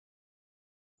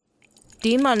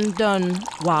點文頓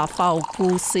華埠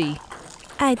故事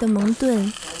愛的蒙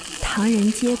頓唐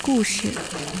人街故事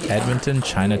Edmonton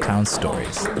Chinatown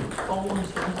Stories.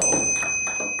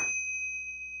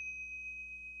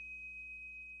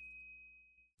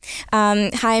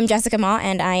 Hi, I'm Jessica Ma,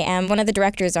 and I am one of the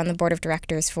directors on the board of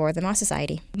directors for the Ma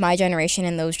Society. My generation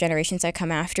and those generations that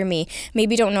come after me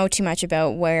maybe don't know too much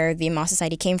about where the Ma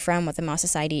Society came from, what the Ma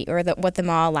Society or what the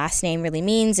Ma last name really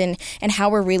means, and how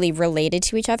we're really related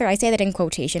to each other. I say that in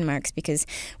quotation marks because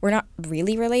we're not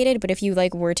really related, but if you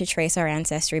were to trace our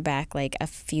ancestry back a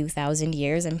few thousand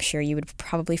years, I'm sure you would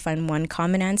probably find one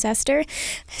common ancestor.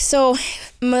 So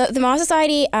the Ma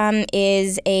Society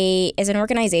is an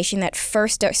organization that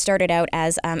first started out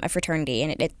as a fraternity,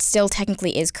 and it still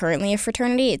technically is currently a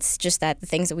fraternity. It's just that the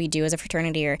things that we do as a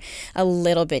fraternity are a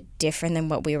little bit different than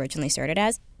what we originally started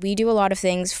as. We do a lot of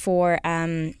things for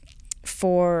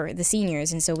the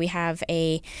seniors, and so we have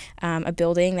a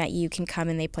building that you can come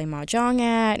and they play mahjong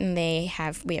at, and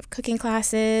we have cooking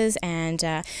classes,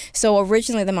 and so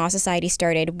originally the Ma Society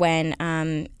started when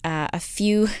a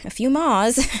few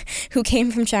Ma's who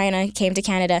came from China came to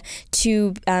Canada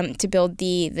to build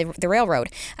the railroad,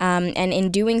 and in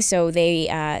doing so they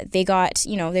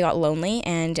got lonely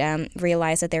and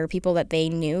realized that there were people that they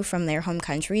knew from their home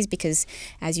countries, because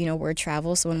as you know, word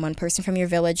travels. So when one person from your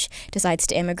village decides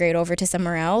to immigrate over to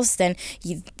somewhere else, then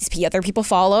other people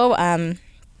follow.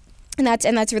 And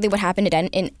that's really what happened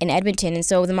in Edmonton. And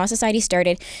so the Ma Society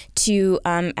started to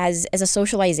as a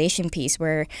socialization piece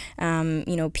where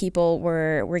people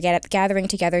were gathering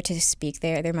together to speak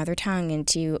their mother tongue and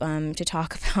to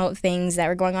talk about things that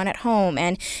were going on at home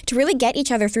and to really get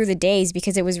each other through the days,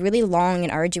 because it was really long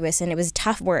and arduous and it was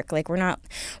tough work. We're not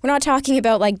talking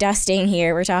about dusting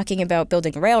here. We're talking about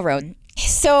building a railroad.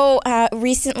 So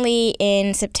recently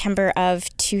in September of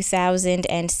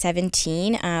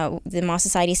 2017, the Ma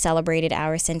Society celebrated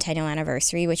our centennial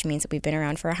anniversary, which means that we've been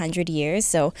around for 100 years.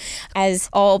 So as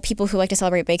all people who like to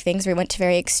celebrate big things, we went to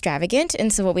very extravagant.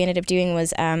 And so what we ended up doing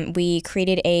was we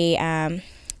created a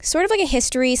sort of a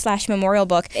history/memorial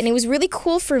book. And it was really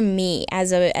cool for me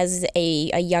as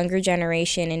a younger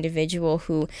generation individual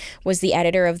who was the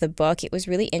editor of the book. It was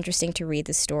really interesting to read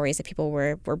the stories that people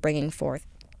were bringing forth.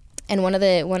 And one of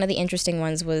the interesting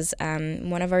ones was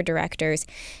one of our directors.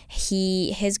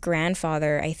 His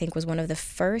grandfather, I think, was one of the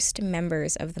first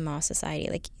members of the Ma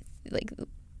Society.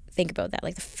 Think about that.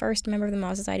 The first member of the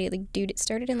Ma Society. Dude, it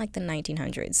started in the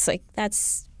 1900s.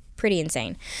 That's pretty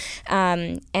insane.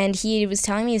 And he was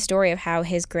telling me a story of how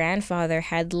his grandfather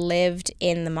had lived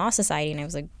in the Ma Society, and I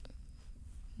was like,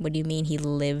 "What do you mean he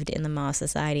lived in the Ma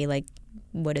Society?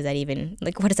 What does that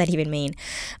even mean?"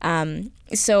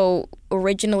 So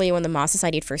originally, when the Ma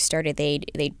Society first started, they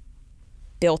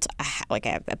built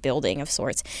a building of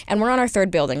sorts, and we're on our third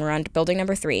building. We're on building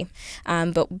number 3,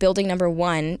 but building number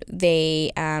 1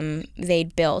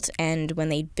 they'd built, and when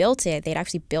they built it, they'd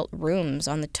actually built rooms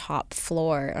on the top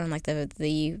floor, on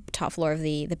the top floor of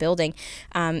the building,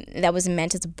 that was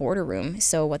meant as a border room.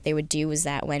 So what they would do was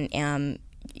that when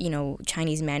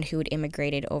Chinese men who had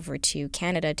immigrated over to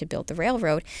Canada to build the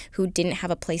railroad, who didn't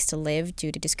have a place to live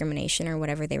due to discrimination or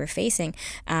whatever they were facing,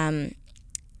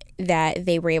 that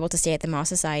they were able to stay at the Ma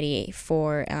Society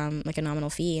for a nominal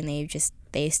fee, and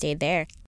they stayed there.